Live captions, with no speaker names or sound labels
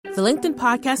The LinkedIn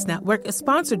Podcast Network is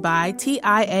sponsored by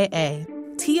TIAA.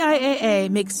 TIAA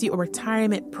makes you a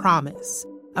retirement promise,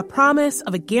 a promise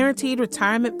of a guaranteed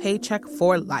retirement paycheck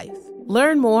for life.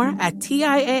 Learn more at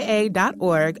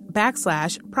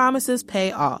TIAA.org/promises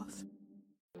pay off.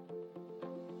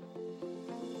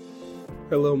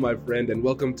 Hello, my friend, and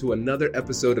welcome to another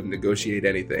episode of Negotiate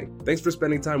Anything. Thanks for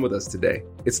spending time with us today.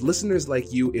 It's listeners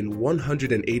like you in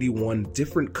 181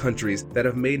 different countries that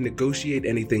have made Negotiate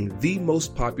Anything the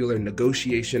most popular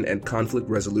negotiation and conflict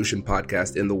resolution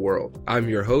podcast in the world. I'm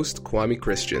your host, Kwame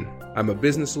Christian. I'm a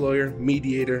business lawyer,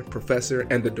 mediator, professor,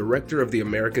 and the director of the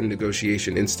American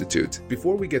Negotiation Institute.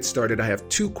 Before we get started, I have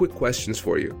two quick questions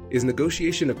for you. Is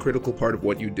negotiation a critical part of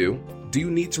what you do? Do you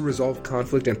need to resolve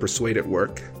conflict and persuade at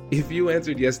work? If you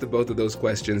answered yes to both of those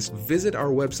questions, visit our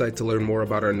website to learn more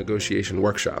about our negotiation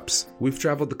workshops. We've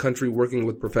traveled the country working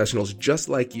with professionals just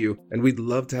like you, and we'd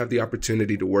love to have the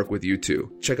opportunity to work with you too.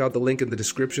 Check out the link in the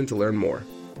description to learn more.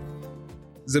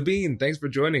 Zabeen, thanks for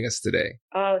joining us today.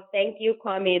 Oh, thank you,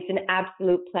 Kwame. It's an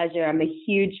absolute pleasure. I'm a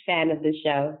huge fan of the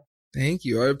show. Thank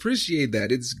you. I appreciate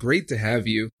that. It's great to have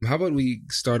you. How about we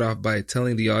start off by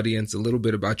telling the audience a little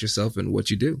bit about yourself and what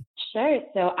you do? Sure.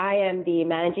 So I am the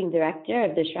managing director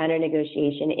of the Shriner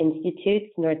Negotiation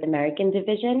Institute's North American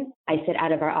division. I sit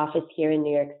out of our office here in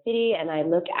New York City, and I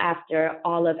look after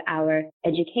all of our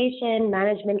education,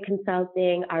 management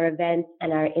consulting, our events,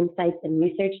 and our insights and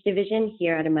research division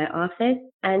here out of my office.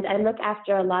 And I look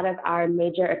after a lot of our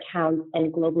major accounts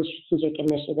and global strategic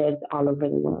initiatives all over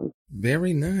the world.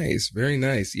 Very nice. Very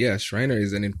nice. Yeah, Shriner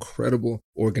is an incredible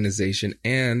organization,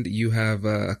 and you have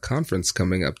a conference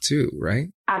coming up too,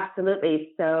 right? Absolutely.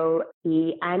 So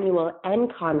the annual N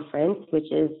Conference, which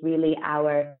is really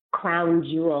our crown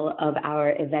jewel of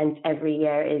our events every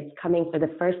year, is coming for the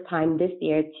first time this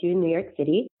year to New York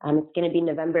City. It's going to be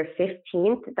November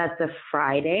 15th. That's a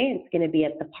Friday. It's going to be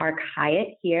at the Park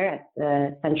Hyatt here at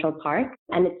the Central Park.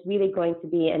 And it's really going to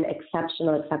be an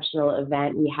exceptional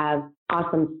event. We have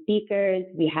awesome speakers.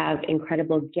 We have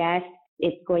incredible guests.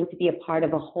 It's going to be a part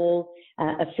of a whole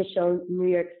official New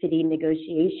York City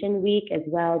negotiation week as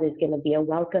well. There's going to be a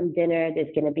welcome dinner.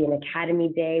 There's going to be an Academy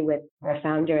Day with our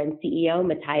founder and CEO,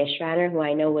 Matthias Shriner, who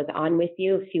I know was on with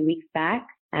you a few weeks back.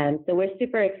 So we're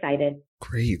super excited.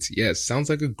 Great. Yes. Sounds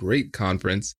like a great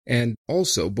conference. And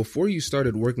also, before you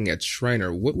started working at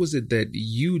Shriner, what was it that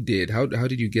you did? How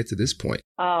did you get to this point?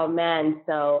 Oh, man.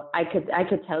 So I could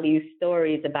tell you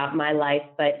stories about my life,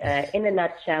 but in a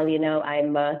nutshell,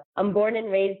 I'm born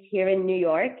and raised here in New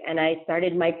York, and I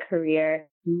started my career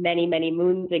many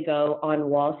moons ago on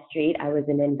Wall Street. I was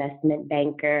an investment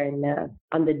banker, and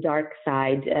on the dark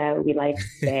side, we like to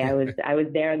say I was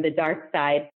there on the dark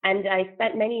side. And I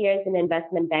spent many years in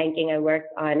investment banking. I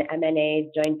worked on M&As,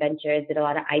 joint ventures, did a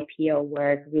lot of IPO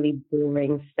work, really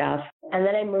boring stuff. And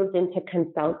then I moved into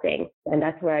consulting, and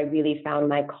that's where I really found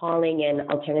my calling in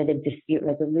alternative dispute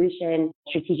resolution,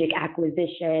 strategic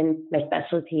acquisition. My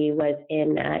specialty was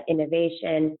in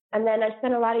innovation. And then I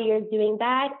spent a lot of years doing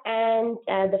that, and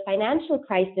the financial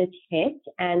crisis hit,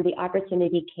 and the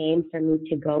opportunity came for me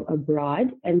to go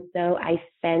abroad. And so I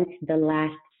spent the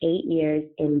last 8 years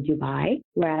in Dubai,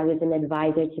 where I was an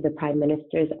advisor to the Prime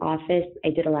Minister's office.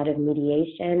 I did a lot of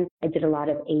mediation. I did a lot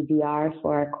of ADR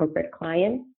for our corporate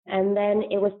clients. And then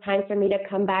it was time for me to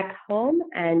come back home,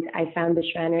 and I found the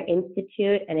Shriner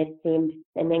Institute, and it seemed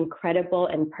an incredible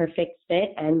and perfect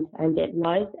fit, and it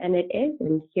was, and it is.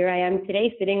 And here I am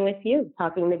today sitting with you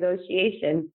talking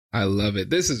negotiation. I love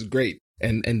it. This is great.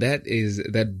 And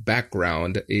that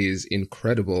background is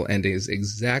incredible and is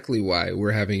exactly why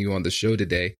we're having you on the show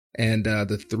today. And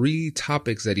the three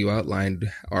topics that you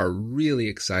outlined are really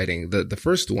exciting. The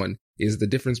first one is the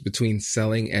difference between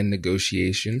selling and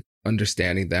negotiation,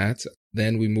 understanding that.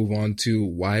 Then we move on to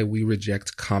why we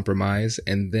reject compromise.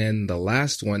 And then the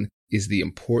last one is the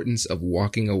importance of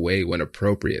walking away when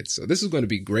appropriate. So this is going to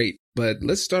be great. But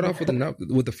let's start off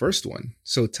with the first one.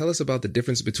 So tell us about the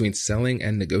difference between selling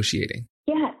and negotiating.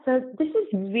 Yeah, so this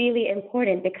is really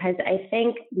important because I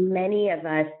think many of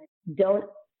us don't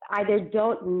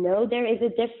know there is a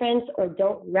difference or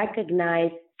don't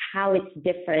recognize how it's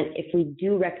different if we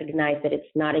do recognize that it's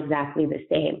not exactly the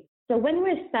same. So when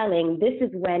we're selling, this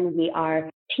is when we are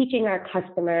teaching our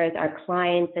customers, our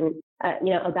clients, and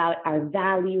about our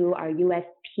value, our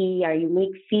USP, our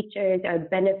unique features, our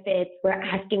benefits. We're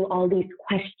asking all these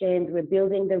questions. We're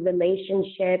building the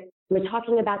relationship. We're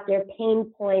talking about their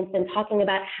pain points and talking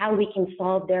about how we can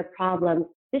solve their problems.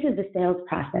 This is the sales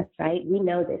process, right? We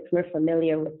know this. We're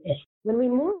familiar with this. When we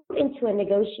move into a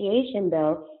negotiation,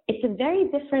 though, it's a very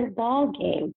different ball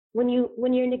game. When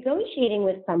you're negotiating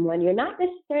with someone, you're not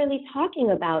necessarily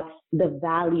talking about the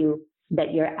value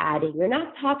that you're adding. You're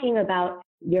not talking about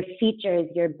your features,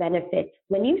 your benefits.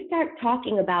 When you start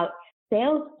talking about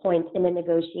sales points in a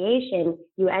negotiation,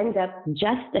 you end up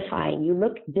justifying, you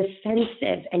look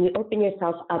defensive, and you open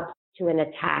yourself up to an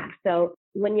attack. So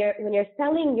when you're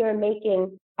selling, you're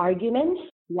making arguments,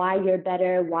 why you're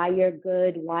better, why you're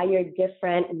good, why you're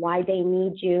different, why they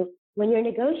need you. When you're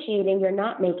negotiating, you're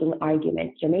not making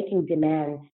arguments, you're making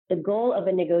demands. The goal of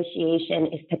a negotiation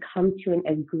is to come to an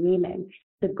agreement.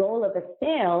 The goal of a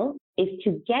sale is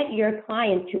to get your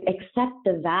client to accept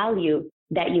the value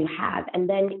that you have. And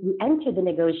then you enter the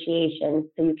negotiation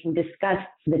so you can discuss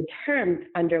the terms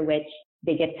under which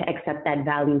they get to accept that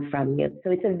value from you.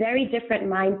 So it's a very different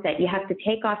mindset. You have to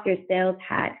take off your sales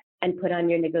hat and put on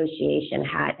your negotiation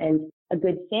hat. And a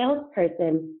good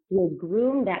salesperson will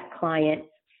groom that client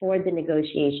for the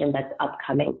negotiation that's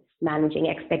upcoming, managing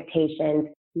expectations,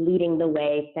 leading the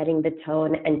way, setting the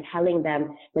tone, and telling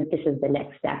them that this is the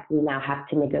next step. We now have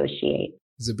to negotiate.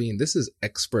 Zabine, this is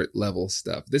expert level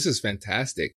stuff. This is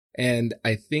fantastic. And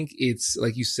I think it's,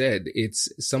 like you said, it's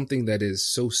something that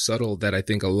is so subtle that I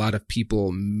think a lot of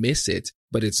people miss it,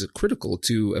 but it's critical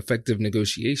to effective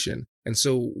negotiation. And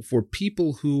so for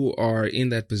people who are in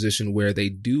that position where they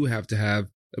do have to have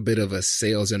a bit of a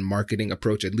sales and marketing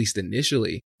approach, at least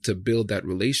initially, to build that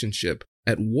relationship,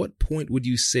 at what point would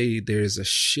you say there's a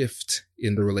shift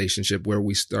in the relationship where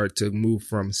we start to move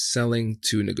from selling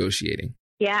to negotiating?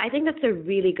 Yeah, I think that's a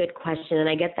really good question, and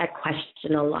I get that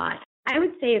question a lot. I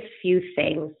would say a few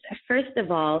things. First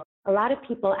of all, a lot of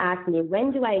people ask me,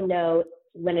 when do I know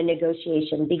when a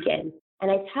negotiation begins? And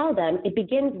I tell them it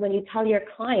begins when you tell your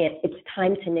client it's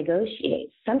time to negotiate.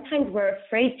 Sometimes we're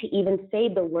afraid to even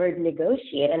say the word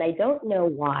negotiate, and I don't know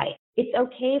why. It's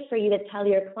okay for you to tell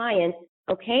your client,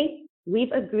 okay,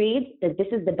 we've agreed that this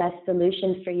is the best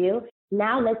solution for you.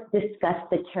 Now let's discuss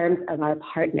the terms of our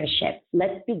partnership.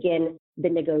 Let's begin the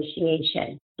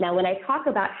negotiation. Now, when I talk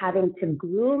about having to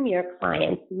groom your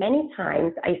clients, many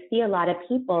times I see a lot of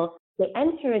people, they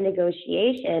enter a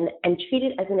negotiation and treat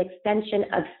it as an extension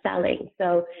of selling.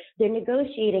 So they're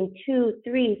negotiating 2,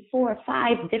 3, 4,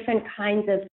 5 different kinds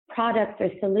of products or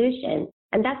solutions,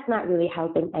 and that's not really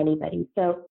helping anybody.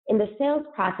 So in the sales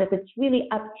process, it's really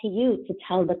up to you to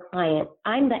tell the client,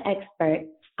 I'm the expert.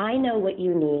 I know what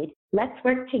you need. Let's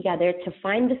work together to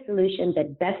find the solution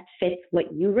that best fits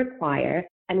what you require.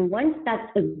 And once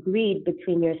that's agreed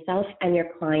between yourself and your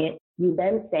client, you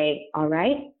then say, all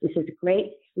right, this is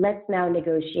great. Let's now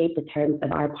negotiate the terms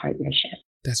of our partnership.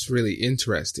 That's really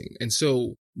interesting. And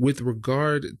so with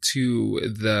regard to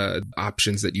the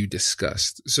options that you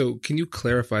discussed, so can you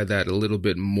clarify that a little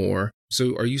bit more?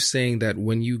 So are you saying that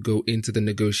when you go into the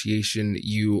negotiation,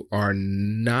 you are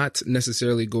not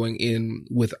necessarily going in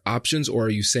with options, or are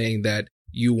you saying that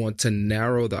you want to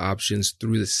narrow the options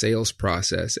through the sales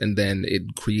process and then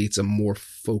it creates a more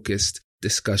focused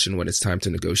discussion when it's time to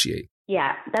negotiate?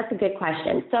 Yeah, that's a good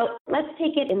question. So let's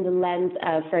take it in the lens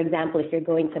of, for example, if you're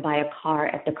going to buy a car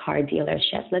at the car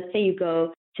dealership. Let's say you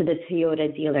go to the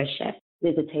Toyota dealership.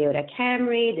 There's a Toyota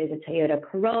Camry, there's a Toyota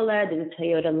Corolla, there's a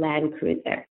Toyota Land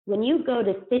Cruiser. When you go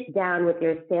to sit down with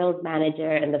your sales manager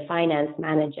and the finance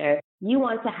manager, you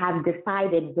want to have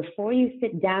decided before you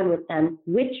sit down with them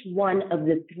which one of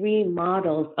the 3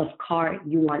 models of car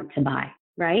you want to buy,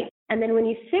 right? And then when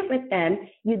you sit with them,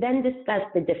 you then discuss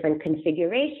the different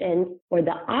configurations or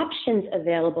the options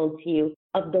available to you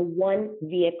of the one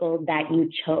vehicle that you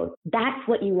chose. That's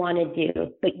what you want to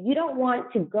do. But you don't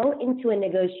want to go into a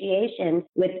negotiation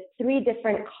with 3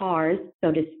 different cars,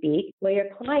 so to speak, where your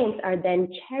clients are then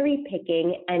cherry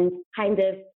picking and kind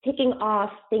of ticking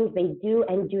off things they do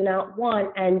and do not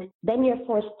want. And then you're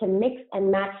forced to mix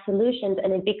and match solutions,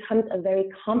 and it becomes a very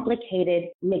complicated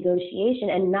negotiation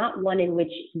and not one in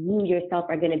which you yourself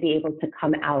are going to be able to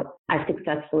come out as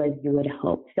successful as you would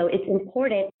hope. So it's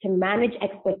important to manage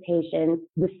expectations,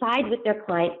 decide with your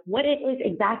client what it is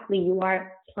exactly you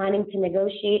are planning to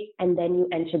negotiate, and then you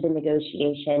enter the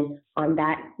negotiation on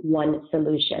that one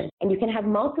solution. And you can have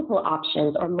multiple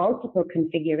options or multiple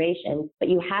configurations, but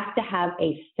you have to have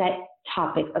a set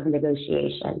topic of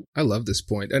negotiation. I love this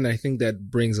point, and I think that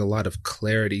brings a lot of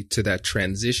clarity to that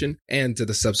transition and to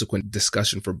the subsequent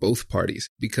discussion for both parties,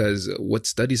 because what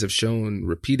studies have shown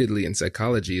repeatedly in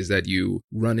psychology is that you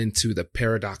run into the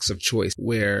paradox of choice,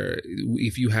 where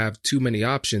if you have too many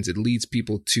options, it leads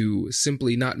people to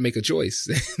simply not make a choice.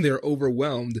 They're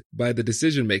overwhelmed by the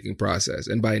decision-making process,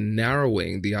 and by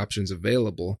narrowing the options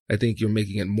available, I think you're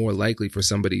making it more likely for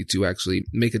somebody to actually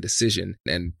make a decision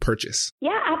and purchase.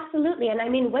 Yeah, absolutely. Absolutely. And I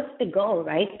mean, what's the goal,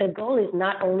 right? The goal is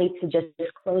not only to just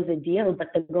close a deal, but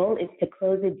the goal is to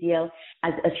close a deal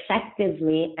as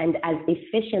effectively and as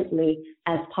efficiently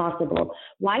as possible.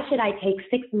 Why should I take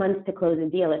 6 months to close a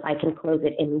deal if I can close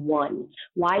it in one?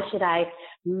 Why should I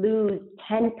lose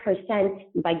 10%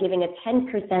 by giving a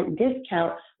 10%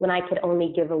 discount when I could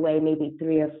only give away maybe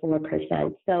 3 or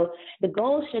 4%? So the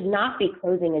goal should not be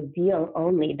closing a deal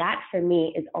only. That for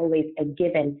me is always a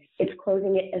given. It's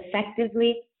closing it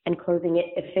effectively and closing it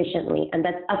efficiently. And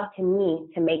that's up to me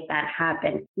to make that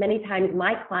happen. Many times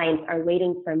my clients are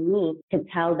waiting for me to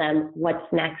tell them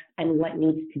what's next and what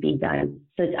needs to be done.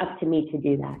 So it's up to me to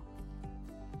do that.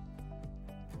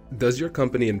 Does your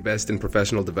company invest in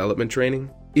professional development training?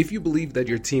 If you believe that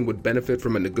your team would benefit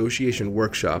from a negotiation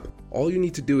workshop, all you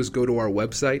need to do is go to our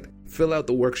website, fill out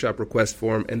the workshop request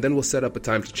form, and then we'll set up a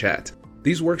time to chat.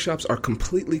 These workshops are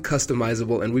completely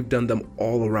customizable, and we've done them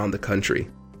all around the country.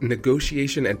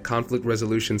 Negotiation and conflict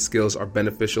resolution skills are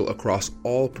beneficial across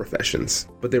all professions,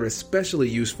 but they're especially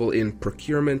useful in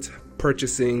procurement,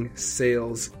 purchasing,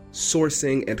 sales,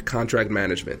 sourcing, and contract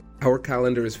management. Our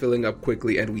calendar is filling up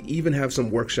quickly, and we even have some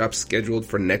workshops scheduled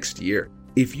for next year.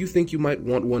 If you think you might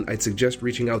want one, I'd suggest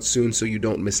reaching out soon so you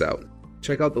don't miss out.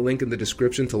 Check out the link in the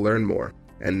description to learn more.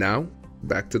 And now,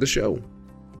 back to the show.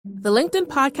 The LinkedIn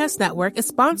Podcast Network is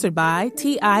sponsored by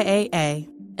TIAA.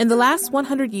 In the last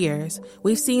 100 years,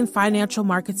 we've seen financial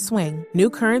markets swing, new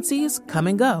currencies come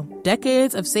and go,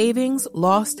 decades of savings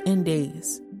lost in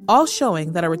days, all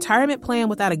showing that a retirement plan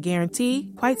without a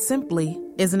guarantee, quite simply,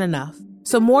 isn't enough.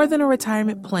 So more than a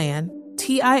retirement plan,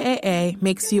 TIAA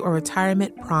makes you a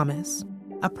retirement promise.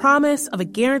 A promise of a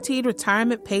guaranteed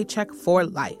retirement paycheck for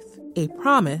life. A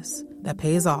promise that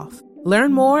pays off.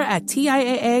 Learn more at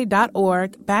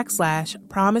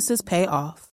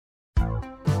TIAA.org/promisespayoff.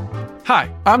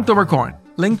 Hi, I'm Tomer Cohen,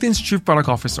 LinkedIn's Chief Product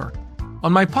Officer.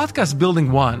 On my podcast,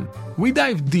 Building One, we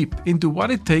dive deep into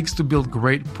what it takes to build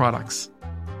great products.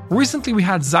 Recently, we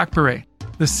had Zach Perret,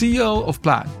 the CEO of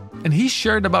Plaid, and he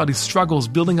shared about his struggles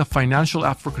building a financial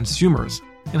app for consumers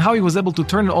and how he was able to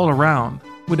turn it all around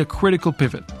with a critical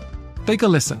pivot. Take a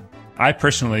listen. I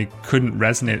personally couldn't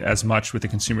resonate as much with the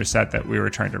consumer set that we were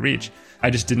trying to reach.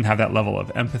 I just didn't have that level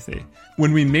of empathy.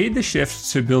 When we made the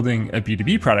shift to building a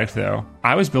B2B product, though,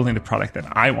 I was building the product that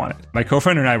I wanted. My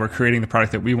co-founder and I were creating the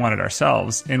product that we wanted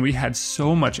ourselves, and we had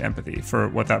so much empathy for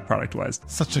what that product was.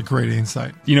 Such a great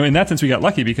insight. In that sense, we got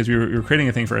lucky because we were creating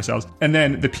a thing for ourselves. And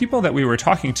then the people that we were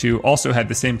talking to also had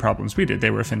the same problems we did. They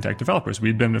were fintech developers.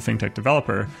 We'd been a fintech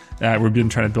developer. We'd been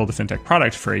trying to build a fintech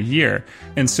product for a year.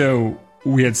 And so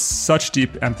we had such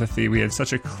deep empathy. We had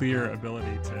such a clear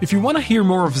ability to... If you want to hear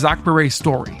more of Zach Perret's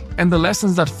story and the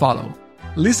lessons that follow,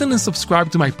 listen and subscribe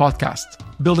to my podcast,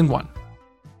 Building One.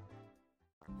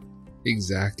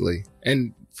 Exactly.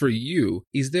 And for you,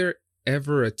 is there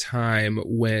ever a time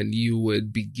when you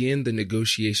would begin the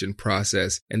negotiation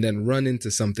process and then run into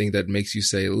something that makes you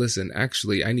say, listen,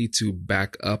 actually, I need to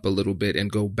back up a little bit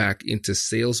and go back into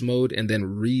sales mode and then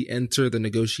re-enter the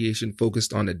negotiation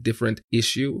focused on a different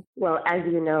issue? Well, as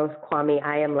you know, Kwame,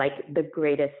 I am like the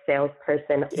greatest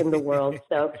salesperson in the world.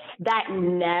 So that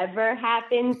never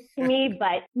happens to me.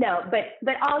 But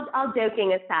all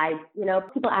joking aside,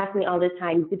 people ask me all the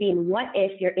time, Devine, what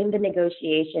if you're in the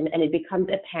negotiation and it becomes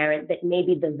apparent that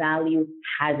maybe the value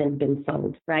hasn't been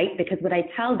sold, right? Because what I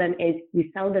tell them is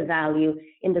you sell the value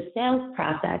in the sales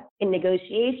process. In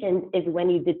negotiations is when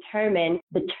you determine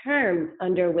the terms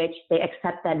under which they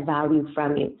accept that value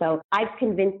from you. So I've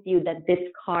convinced you that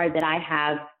this car that I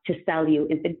have to sell you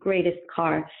is the greatest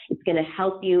car. It's going to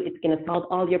help you. It's going to solve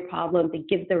all your problems. It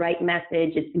gives the right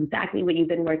message. It's exactly what you've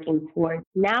been working for.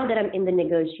 Now that I'm in the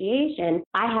negotiation,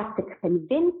 I have to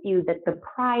convince you that the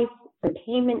price, the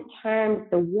payment terms,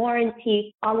 the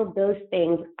warranty, all of those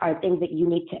things are things that you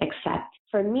need to accept.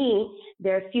 For me,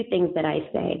 there are a few things that I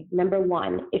say. Number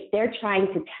one, if they're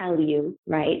trying to tell you,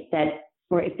 right,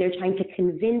 or if they're trying to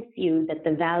convince you that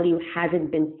the value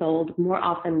hasn't been sold, more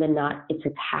often than not, it's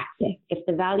a tactic. If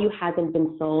the value hasn't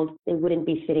been sold, they wouldn't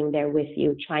be sitting there with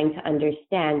you trying to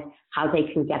understand how they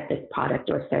can get this product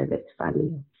or service from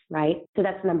you. Right? So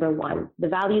that's number one. The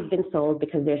value's been sold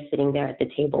because they're sitting there at the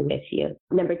table with you.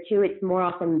 Number two, it's more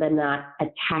often than not a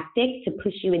tactic to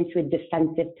push you into a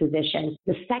defensive position.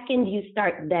 The second you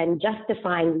start then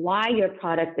justifying why your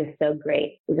product is so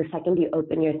great is the second you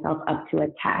open yourself up to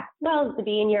attack. Well,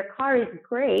 Devine, your car is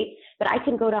great, but I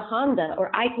can go to Honda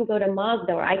or I can go to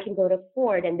Mazda or I can go to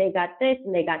Ford and they got this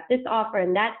and they got this offer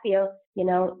and that deal.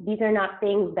 These are not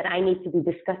things that I need to be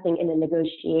discussing in a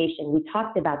negotiation. We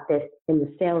talked about this in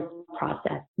the sales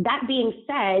process. That being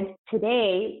said,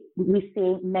 today we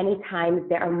see many times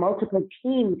there are multiple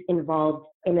teams involved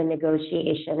in a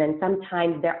negotiation, and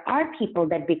sometimes there are people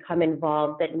that become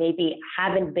involved that maybe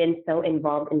haven't been so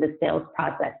involved in the sales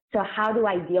process. So how do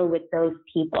I deal with those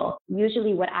people?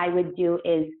 Usually what I would do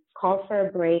is call for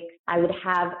a break. I would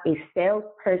have a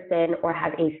salesperson or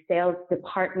have a sales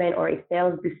department or a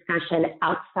sales discussion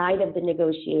outside of the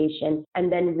negotiation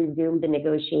and then resume the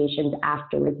negotiations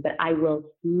afterwards. But I will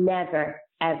never,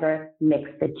 ever mix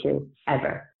the two,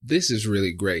 ever. This is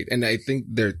really great. And I think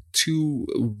there are two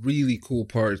really cool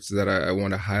parts that I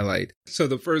want to highlight. So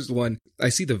the first one, I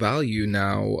see the value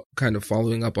now kind of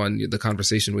following up on the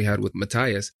conversation we had with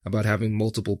Matthias about having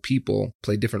multiple people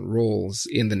play different roles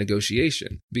in the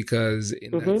negotiation. Because in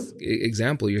that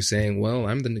example, you're saying, well,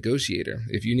 I'm the negotiator.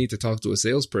 If you need to talk to a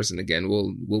salesperson again,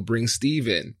 we'll bring Steve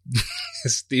in.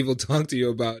 Steve will talk to you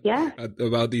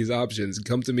about these options.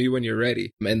 Come to me when you're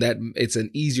ready. And that it's an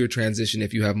easier transition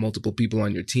if you have multiple people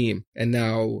on your team. And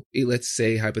now let's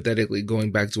say hypothetically,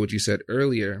 going back to what you said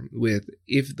earlier, with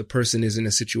if the person is in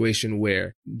a situation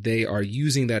where they are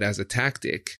using that as a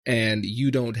tactic and you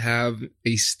don't have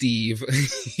a Steve,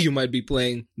 you might be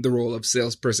playing the role of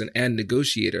salesperson and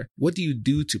negotiator. What do you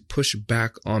do to push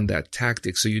back on that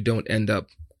tactic so you don't end up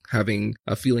having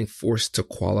a feeling forced to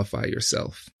qualify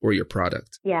yourself or your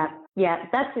product? Yeah,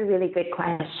 that's a really good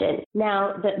question.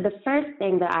 Now, the first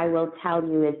thing that I will tell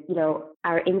you is,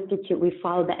 our institute, we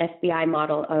follow the FBI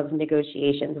model of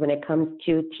negotiations when it comes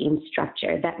to team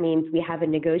structure. That means we have a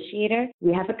negotiator,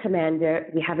 we have a commander,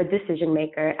 we have a decision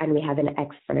maker, and we have an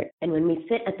expert. And when we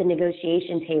sit at the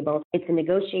negotiation table, it's a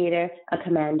negotiator, a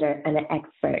commander, and an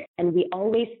expert. And we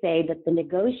always say that the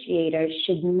negotiator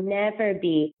should never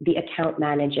be the account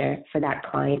manager for that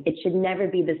client. It should never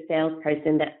be the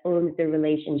salesperson that owns the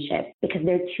relationship because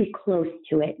they're too close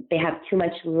to it. They have too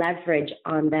much leverage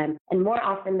on them. And more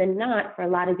often than not, for a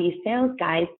lot of these sales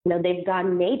guys, they've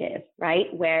gone native, right?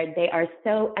 Where they are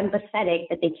so empathetic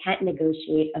that they can't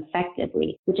negotiate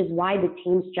effectively, which is why the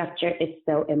team structure is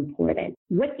so important.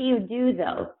 What do you do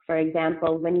though, for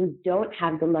example, when you don't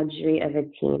have the luxury of a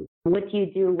team? What do you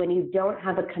do when you don't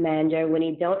have a commander, when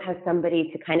you don't have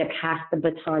somebody to kind of pass the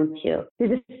baton to?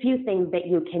 There's a few things that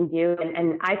you can do.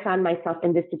 And I found myself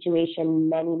in this situation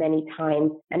many, many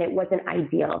times, and it wasn't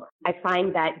ideal. I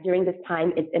find that during this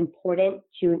time, it's important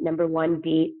to, number one,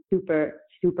 be super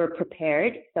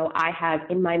prepared. So I have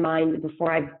in my mind,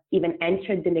 before I've even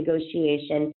entered the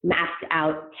negotiation, mapped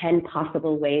out 10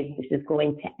 possible ways this is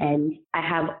going to end. I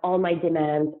have all my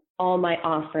demands, all my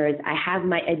offers. I have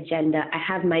my agenda. I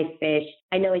have my fish.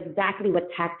 I know exactly what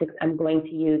tactics I'm going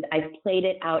to use. I've played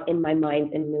it out in my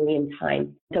mind a million times.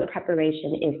 So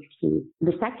preparation is key.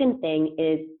 The second thing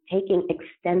is taking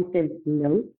extensive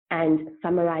notes and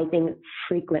summarizing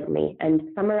frequently. And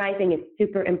summarizing is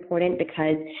super important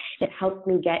because it helps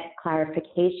me get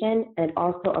clarification, and it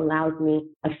also allows me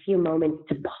a few moments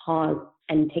to pause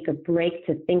and take a break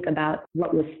to think about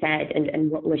what was said and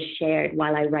what was shared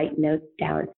while I write notes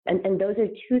down. And those are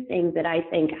two things that I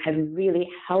think have really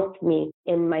helped me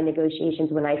in my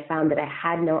negotiations when I found that I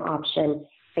had no option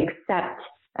except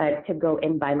to go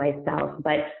in by myself.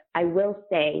 But I will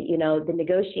say, the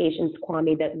negotiations,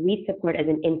 Kwame, that we support as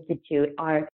an institute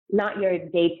are not your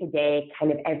day-to-day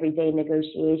kind of everyday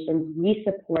negotiations. We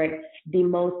support the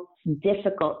most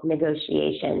difficult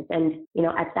negotiations. And,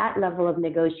 at that level of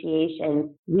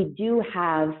negotiations, we do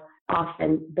have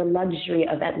often the luxury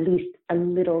of at least a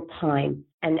little time.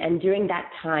 And during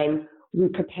that time, we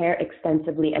prepare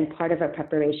extensively, and part of our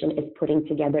preparation is putting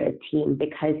together a team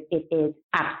because it is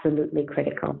absolutely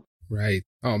critical. Right.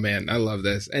 Oh man, I love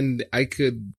this. And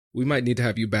we might need to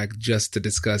have you back just to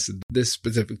discuss this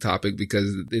specific topic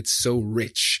because it's so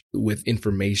rich with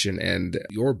information, and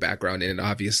your background in it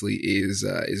obviously is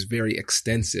very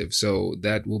extensive. So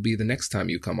that will be the next time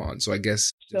you come on. So I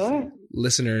guess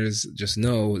listeners just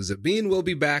know Zabeen will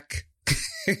be back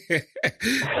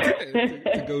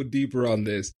to go deeper on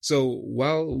this. So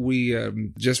while we,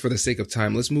 just for the sake of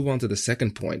time, let's move on to the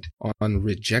second point on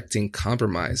rejecting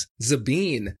compromise.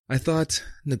 Zabeen, I thought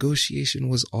negotiation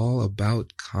was all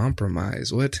about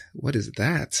compromise. What is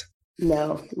that?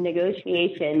 No,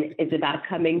 negotiation is about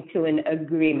coming to an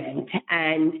agreement.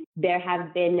 And there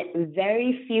have been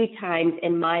very few times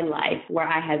in my life where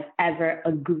I have ever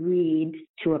agreed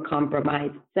to a compromise.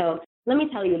 So let me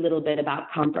tell you a little bit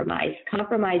about compromise.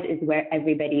 Compromise is where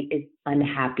everybody is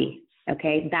unhappy.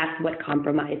 Okay, that's what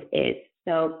compromise is.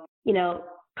 So,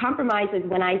 compromise is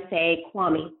when I say,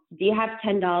 Kwame, do you have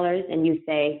 $10? And you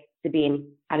say, Sabine,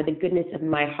 out of the goodness of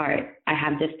my heart, I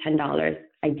have this $10.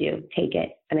 I do. Take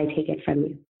it. And I take it from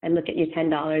you. I look at your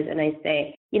 $10 and I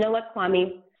say, you know what,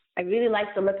 Kwame? I really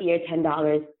like the look of your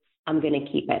 $10. I'm going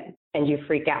to keep it. And you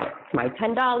freak out. It's my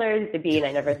 $10, Zabine.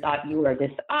 I never thought you were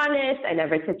dishonest. I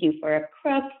never took you for a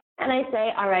crook. And I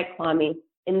say, all right, Kwame,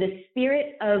 in the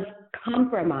spirit of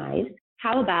compromise,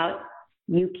 how about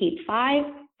you keep 5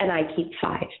 and I keep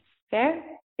 5? Fair?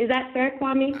 Is that fair,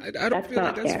 Kwame? I don't feel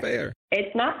like that's fair.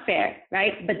 It's not fair,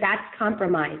 right? But that's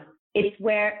compromise. It's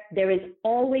where there is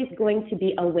always going to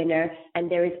be a winner and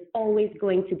there is always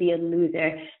going to be a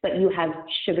loser, but you have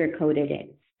sugar-coated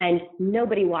it. And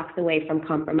nobody walks away from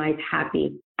compromise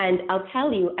happy. And I'll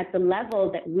tell you, at the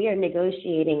level that we are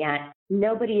negotiating at,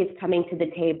 nobody is coming to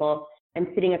the table and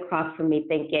sitting across from me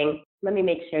thinking, let me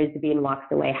make sure Zabine walks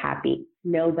away happy.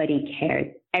 Nobody cares.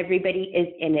 Everybody is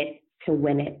in it to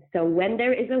win it. So when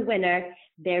there is a winner,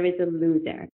 there is a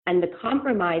loser. And the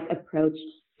compromise approach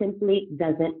simply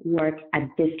doesn't work at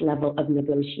this level of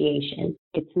negotiation.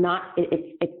 It's not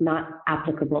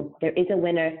applicable. There is a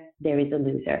winner, there is a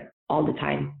loser all the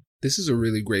time. This is a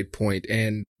really great point.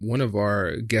 And one of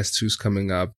our guests who's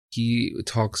coming up, he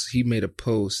made a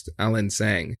post, Alan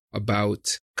Sang,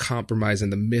 about compromise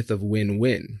and the myth of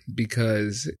win-win.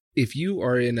 Because if you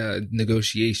are in a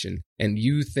negotiation and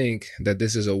you think that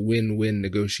this is a win-win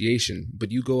negotiation,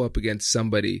 but you go up against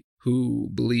somebody who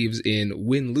believes in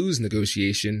win-lose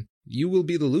negotiation, you will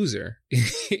be the loser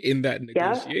in that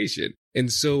negotiation. Yeah.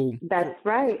 And so that's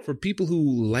right. For people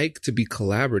who like to be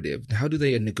collaborative, how do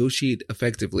they negotiate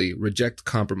effectively, reject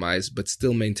compromise, but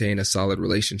still maintain a solid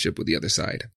relationship with the other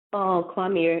side? Oh,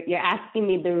 Kwame, you're asking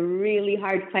me the really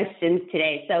hard questions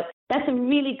today. So that's a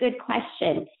really good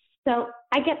question. So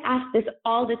I get asked this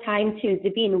all the time too,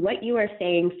 Zabine, what you are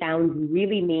saying sounds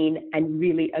really mean and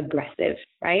really aggressive,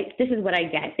 right? This is what I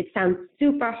get. It sounds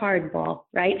super hardball,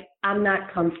 right? I'm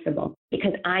not comfortable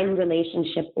because I'm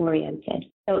relationship oriented.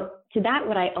 So to that,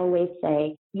 what I always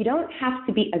say, you don't have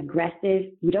to be aggressive.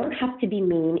 You don't have to be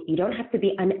mean. You don't have to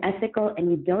be unethical, and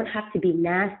you don't have to be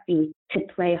nasty to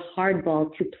play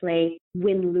hardball, to play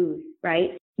win-lose,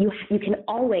 right? We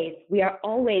are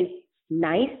always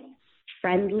nice,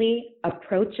 friendly,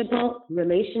 approachable,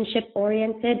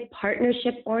 relationship-oriented,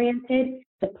 partnership-oriented.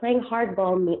 But playing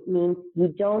hardball means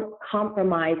you don't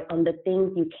compromise on the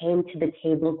things you came to the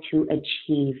table to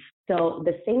achieve. So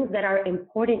the things that are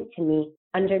important to me,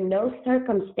 under no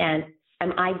circumstance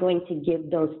am I going to give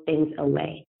those things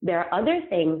away. There are other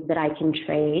things that I can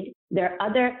trade. There are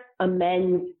other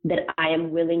amends that I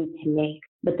am willing to make.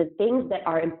 But the things that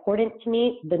are important to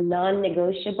me, the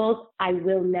non-negotiables, I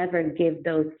will never give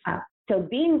those up. So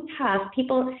being tough,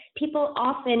 people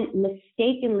often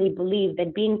mistakenly believe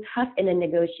that being tough in a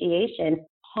negotiation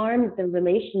harms the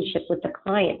relationship with the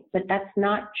client, but that's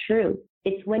not true.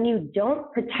 It's when you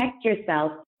don't protect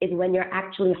yourself is when you're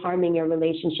actually harming your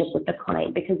relationship with the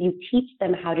client, because you teach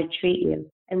them how to treat you.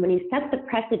 And when you set the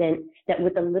precedent that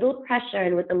with a little pressure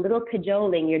and with a little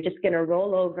cajoling, you're just going to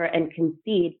roll over and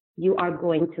concede, you are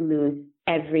going to lose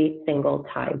every single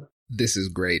time. This is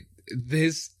great.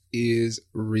 This is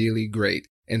really great.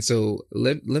 And so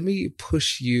let me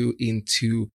push you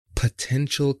into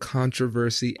potential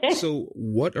controversy. So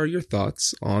what are your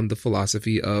thoughts on the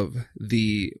philosophy of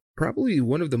the probably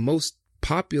one of the most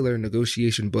popular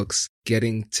negotiation books,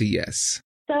 Getting to Yes?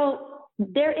 So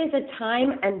there is a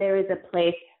time and there is a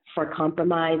place for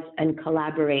compromise and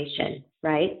collaboration,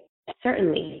 right?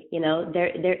 Certainly,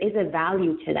 there is a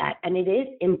value to that, and it is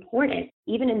important.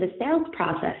 Even in the sales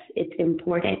process, it's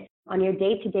important. On your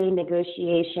day-to-day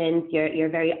negotiations, your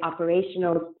very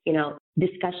operational,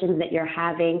 discussions that you're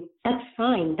having, that's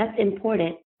fine. That's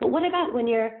important. But what about when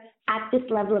you're at this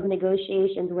level of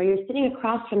negotiations where you're sitting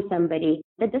across from somebody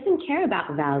that doesn't care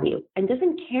about value and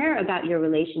doesn't care about your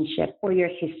relationship or your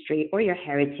history or your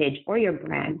heritage or your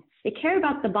brand? They care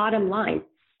about the bottom line.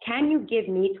 Can you give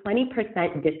me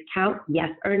 20% discount, yes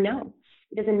or no?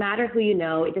 It doesn't matter who you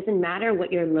know. It doesn't matter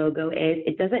what your logo is.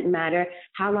 It doesn't matter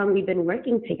how long we've been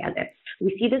working together.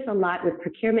 We see this a lot with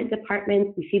procurement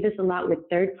departments. We see this a lot with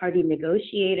third-party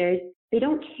negotiators. They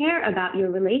don't care about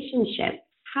your relationship.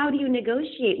 How do you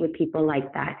negotiate with people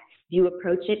like that? Do you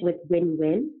approach it with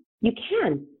win-win? You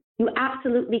can. You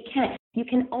absolutely can. You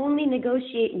can only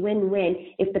negotiate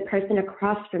win-win if the person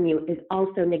across from you is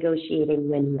also negotiating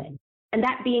win-win. And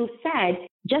that being said,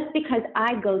 just because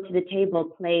I go to the table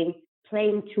playing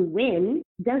to win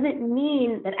doesn't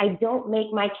mean that I don't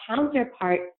make my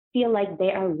counterpart feel like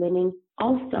they are winning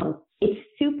also. It's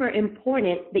super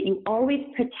important that you always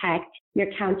protect your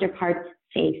counterpart's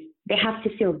face. They have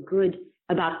to feel good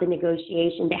about the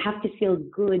negotiation. They have to feel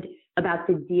good about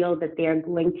the deal that they are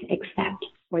going to accept,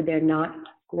 or they're not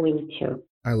going to.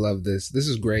 I love this. This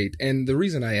is great. And the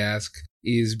reason I ask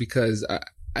is because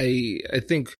I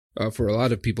think for a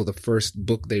lot of people, the first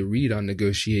book they read on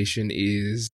negotiation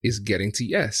is Getting to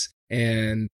Yes.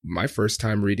 And my first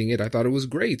time reading it, I thought it was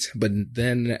great. But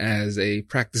then as a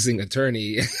practicing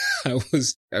attorney, I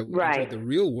entered the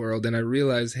real world and I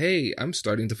realized, hey, I'm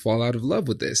starting to fall out of love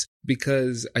with this,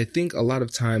 because I think a lot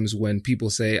of times when people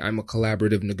say I'm a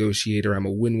collaborative negotiator, I'm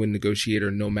a win-win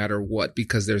negotiator, no matter what,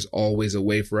 because there's always a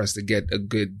way for us to get a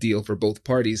good deal for both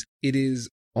parties, it is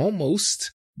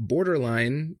almost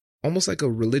borderline, almost like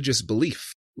a religious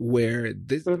belief where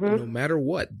this, no matter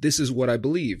what, this is what I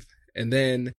believe. And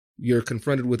then you're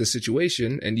confronted with a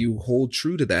situation and you hold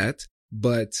true to that,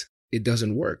 but it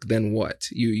doesn't work. Then what?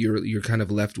 You're kind of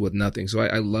left with nothing. So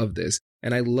I love this.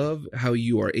 And I love how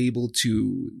you are able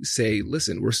to say,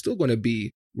 listen, we're still going to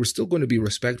be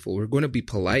respectful. We're going to be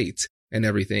polite and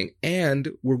everything. And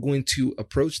we're going to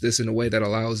approach this in a way that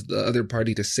allows the other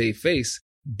party to save face,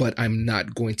 but I'm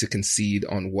not going to concede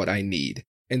on what I need.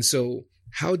 And so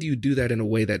how do you do that in a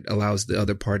way that allows the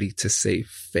other party to save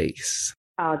face?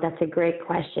 Oh, that's a great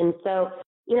question. So,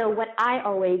 what I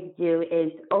always do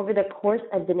is over the course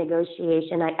of the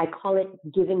negotiation, I call it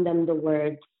giving them the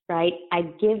words, right? I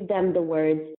give them the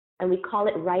words and we call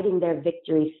it writing their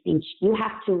victory speech. You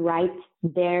have to write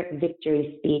their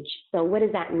victory speech. So what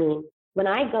does that mean? When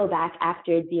I go back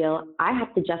after a deal, I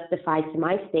have to justify to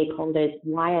my stakeholders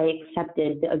why I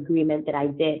accepted the agreement that I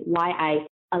did, why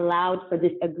I allowed for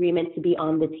this agreement to be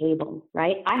on the table,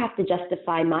 right? I have to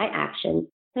justify my actions.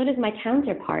 So does my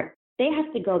counterpart. They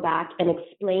have to go back and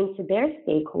explain to their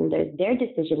stakeholders, their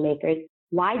decision makers,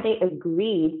 why they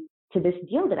agreed to this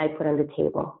deal that I put on the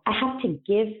table. I have to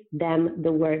give them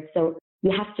the word. So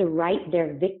you have to write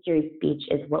their victory speech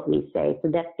is what we say, so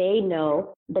that they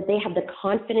know that they have the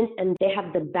confidence and they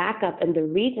have the backup and the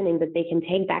reasoning that they can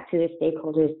take back to their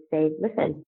stakeholders to say,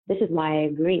 listen, this is why I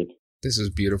agreed. This is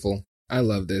beautiful. I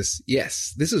love this.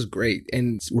 Yes, this is great.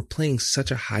 And we're playing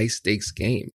such a high stakes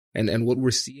game. And what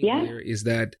we're seeing here is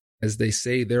that, as they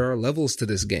say, there are levels to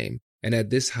this game. And at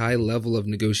this high level of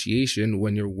negotiation,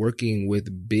 when you're working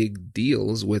with big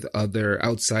deals with other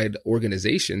outside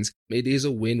organizations, it is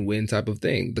a win-win type of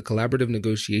thing. The collaborative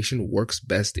negotiation works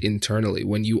best internally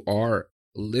when you are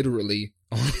literally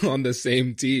on the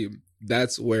same team.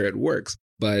 That's where it works.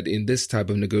 But in this type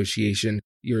of negotiation,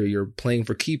 you're playing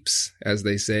for keeps, as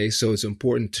they say. So it's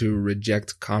important to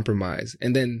reject compromise.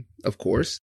 And then, of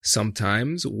course,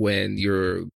 sometimes when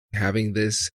you're having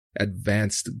this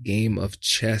advanced game of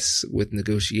chess with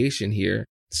negotiation here,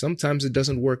 sometimes it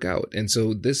doesn't work out. And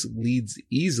so this leads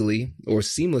easily or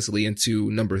seamlessly into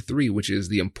number 3, which is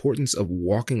the importance of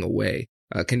walking away.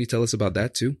 Can you tell us about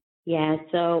that too? Yeah,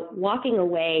 so walking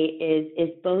away is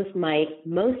both my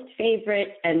most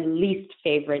favorite and least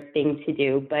favorite thing to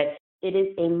do, but it is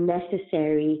a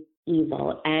necessary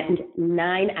evil. And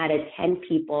 9 out of 10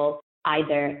 people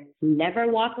either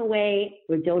never walk away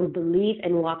or don't believe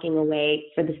in walking away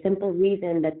for the simple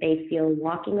reason that they feel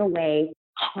walking away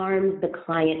harms the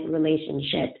client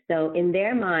relationship. So in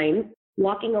their minds,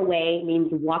 walking away means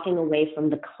walking away from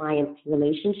the client's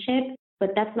relationship,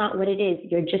 but that's not what it is.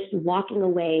 You're just walking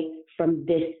away from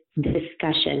this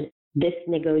discussion, this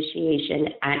negotiation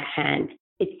at hand.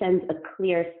 It sends a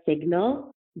clear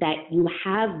signal that you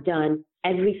have done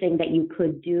everything that you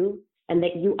could do and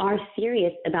that you are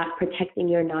serious about protecting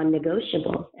your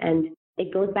non-negotiables. And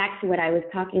it goes back to what I was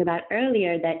talking about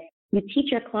earlier, that you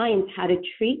teach your clients how to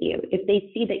treat you. If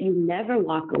they see that you never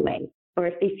walk away, or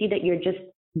if they see that you're just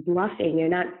bluffing, you're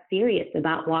not serious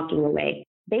about walking away,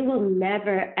 they will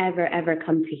never, ever, ever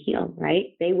come to heel,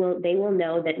 right? They will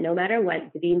know that no matter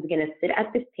what, Davine's going to sit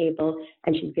at this table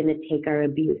and she's going to take our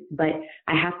abuse. But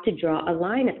I have to draw a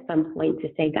line at some point to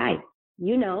say, guys,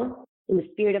 in the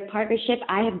spirit of partnership,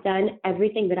 I have done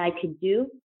everything that I could do.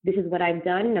 This is what I've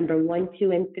done, number 1,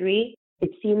 2, and 3.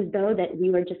 It seems though that we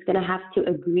were just going to have to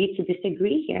agree to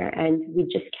disagree here, and we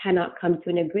just cannot come to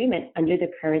an agreement under the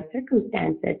current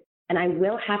circumstances. And I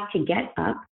will have to get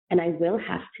up and I will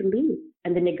have to leave,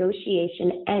 and the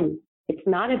negotiation ends. It's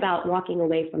not about walking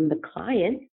away from the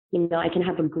client. I can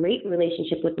have a great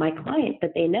relationship with my client,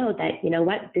 but they know that,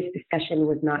 this discussion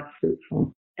was not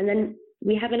fruitful. And then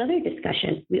we have another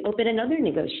discussion. We open another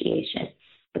negotiation,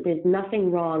 but there's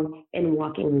nothing wrong in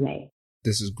walking away.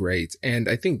 This is great. And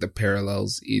I think the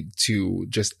parallels to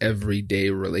just everyday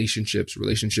relationships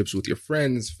with your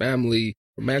friends, family,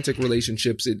 romantic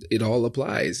relationships, it all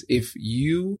applies. If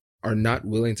you are not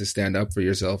willing to stand up for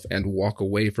yourself and walk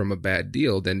away from a bad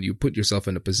deal, then you put yourself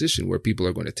in a position where people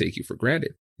are going to take you for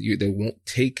granted. They won't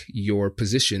take your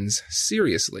positions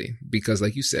seriously because,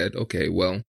 like you said, okay,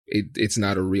 well, it's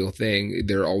not a real thing.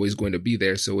 They're always going to be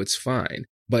there, so it's fine.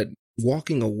 But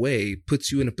walking away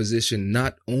puts you in a position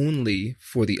not only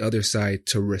for the other side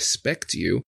to respect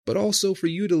you, but also for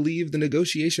you to leave the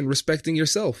negotiation respecting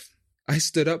yourself. I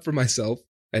stood up for myself,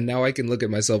 and now I can look at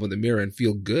myself in the mirror and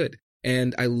feel good.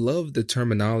 And I love the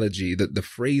terminology, the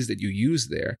phrase that you use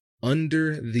there,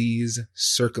 under these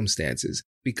circumstances,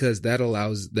 because that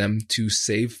allows them to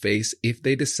save face if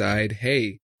they decide,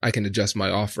 hey, I can adjust my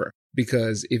offer.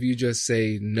 Because if you just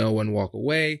say no and walk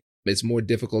away, it's more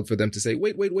difficult for them to say,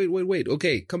 wait.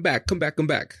 Okay, come back.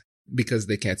 Because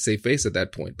they can't save face at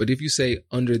that point. But if you say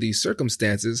under these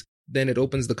circumstances, then it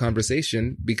opens the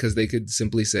conversation because they could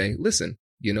simply say, listen,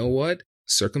 you know what?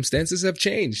 Circumstances have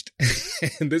changed.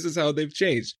 And this is how they've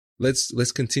changed.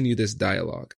 Let's continue this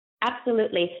dialogue.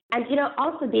 Absolutely. And,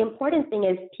 also the important thing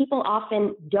is people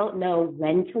often don't know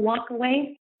when to walk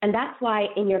away. And that's why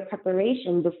in your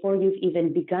preparation, before you've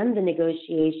even begun the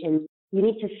negotiations, you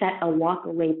need to set a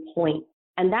walk-away point.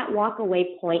 And that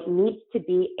walk-away point needs to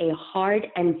be a hard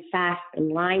and fast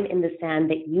line in the sand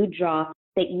that you draw,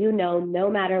 that no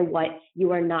matter what,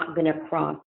 you are not going to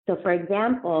cross. So, for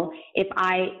example, if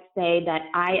I say that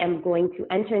I am going to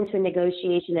enter into a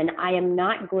negotiation and I am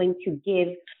not going to give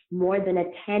more than a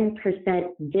 10%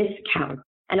 discount,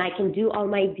 and I can do all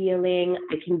my dealing,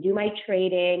 I can do my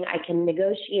trading, I can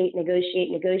negotiate,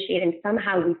 and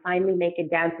somehow we finally make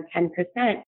it down to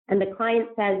 10%. And the client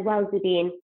says, well, Zabeen,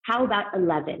 how about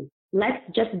 11? Let's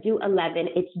just do 11.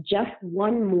 It's just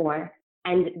one more,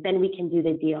 and then we can do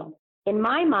the deal. In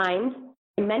my mind,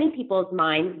 in many people's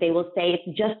minds, they will say it's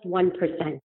just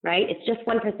 1%, right? It's just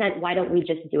 1%. Why don't we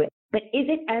just do it? But is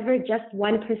it ever just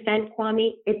 1%,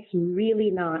 Kwame? It's really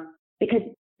not. Because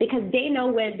they know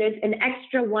where there's an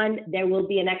extra 1, there will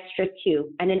be an extra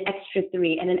 2 and an extra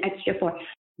 3 and an extra 4.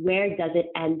 Where does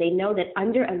it end? They know that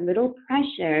under a little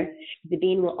pressure,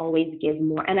 Zabeen will always give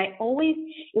more. And I always,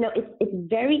 it's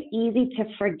very easy to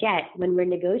forget when we're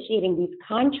negotiating these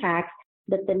contracts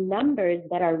that the numbers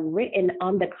that are written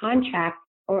on the contract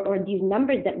or these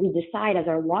numbers that we decide as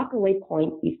our walkaway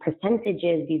points, these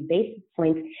percentages, these basis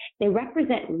points, they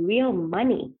represent real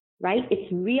money, right? It's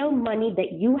real money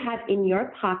that you have in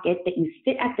your pocket, that you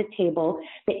sit at the table,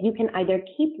 that you can either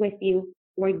keep with you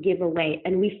or give away.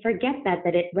 And we forget that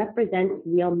it represents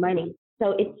real money.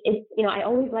 So it's I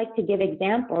always like to give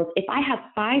examples. If I have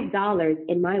 $5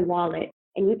 in my wallet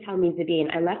and you tell me, Zabeen,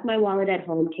 I left my wallet at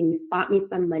home, can you spot me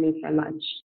some money for lunch?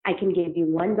 I can give you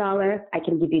 $1, I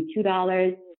can give you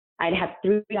 $2, I'd have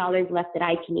 $3 left that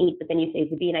I can eat. But then you say,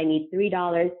 Zabeen, I need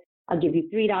 $3. I'll give you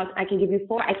 $3. I can give you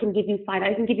 $4. I can give you $5.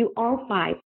 I can give you all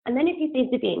 5. And then if you say,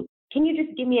 Zabeen, can you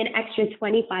just give me an extra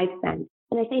 25 cents?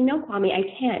 And I say, no, Kwame, I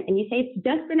can't. And you say, it's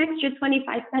just an extra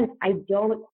 25 cents. I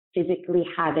don't physically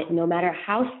have it. No matter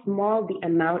how small the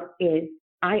amount is,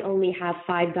 I only have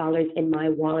 $5 in my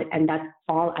wallet, and that's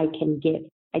all I can give.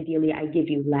 Ideally, I give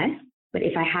you less. But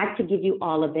if I had to give you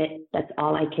all of it, that's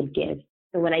all I could give.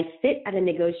 So when I sit at a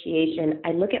negotiation,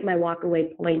 I look at my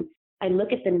walkaway points, I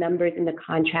look at the numbers in the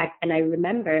contract, and I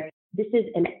remember this is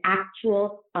an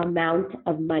actual amount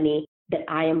of money that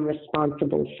I am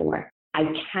responsible for.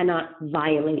 I cannot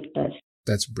violate this.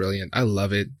 That's brilliant. I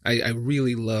love it. I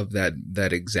really love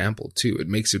that example too. It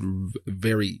makes it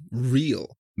very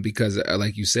real because,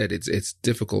 like you said, it's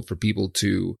difficult for people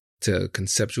to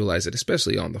conceptualize it,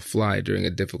 especially on the fly during a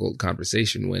difficult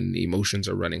conversation when emotions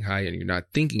are running high and you're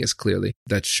not thinking as clearly.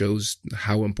 That shows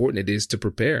how important it is to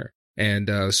prepare.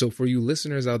 And so for you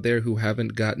listeners out there who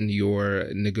haven't gotten your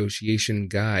negotiation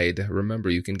guide, remember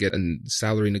you can get a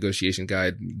salary negotiation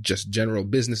guide, just general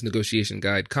business negotiation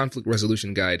guide, conflict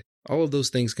resolution guide. All of those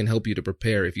things can help you to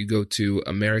prepare if you go to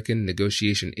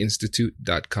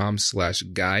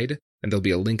AmericanNegotiationInstitute.com/guide, and there'll be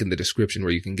a link in the description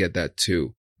where you can get that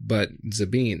too. But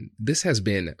Zabeen, this has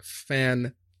been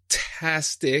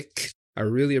fantastic. I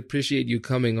really appreciate you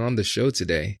coming on the show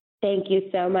today. Thank you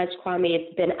so much, Kwame.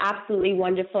 It's been absolutely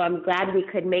wonderful. I'm glad we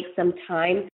could make some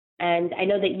time. And I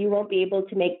know that you won't be able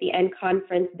to make the End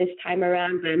conference this time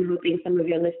around, but I'm hoping some of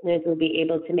your listeners will be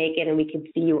able to make it and we can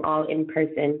see you all in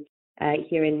person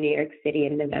here in New York City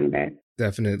in November.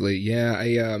 Definitely. Yeah,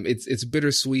 it's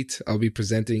bittersweet. I'll be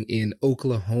presenting in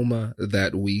Oklahoma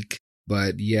that week.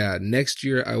 But yeah, next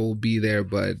year I will be there,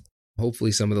 but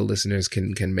hopefully some of the listeners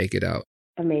can make it out.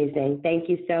 Amazing. Thank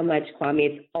you so much, Kwame.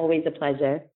 It's always a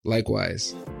pleasure.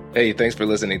 Likewise. Hey, thanks for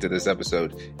listening to this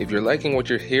episode. If you're liking what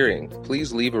you're hearing,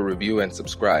 please leave a review and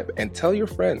subscribe and tell your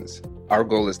friends. Our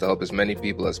goal is to help as many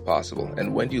people as possible.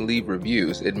 And when you leave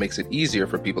reviews, it makes it easier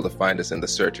for people to find us in the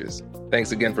searches.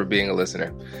 Thanks again for being a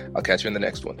listener. I'll catch you in the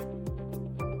next one.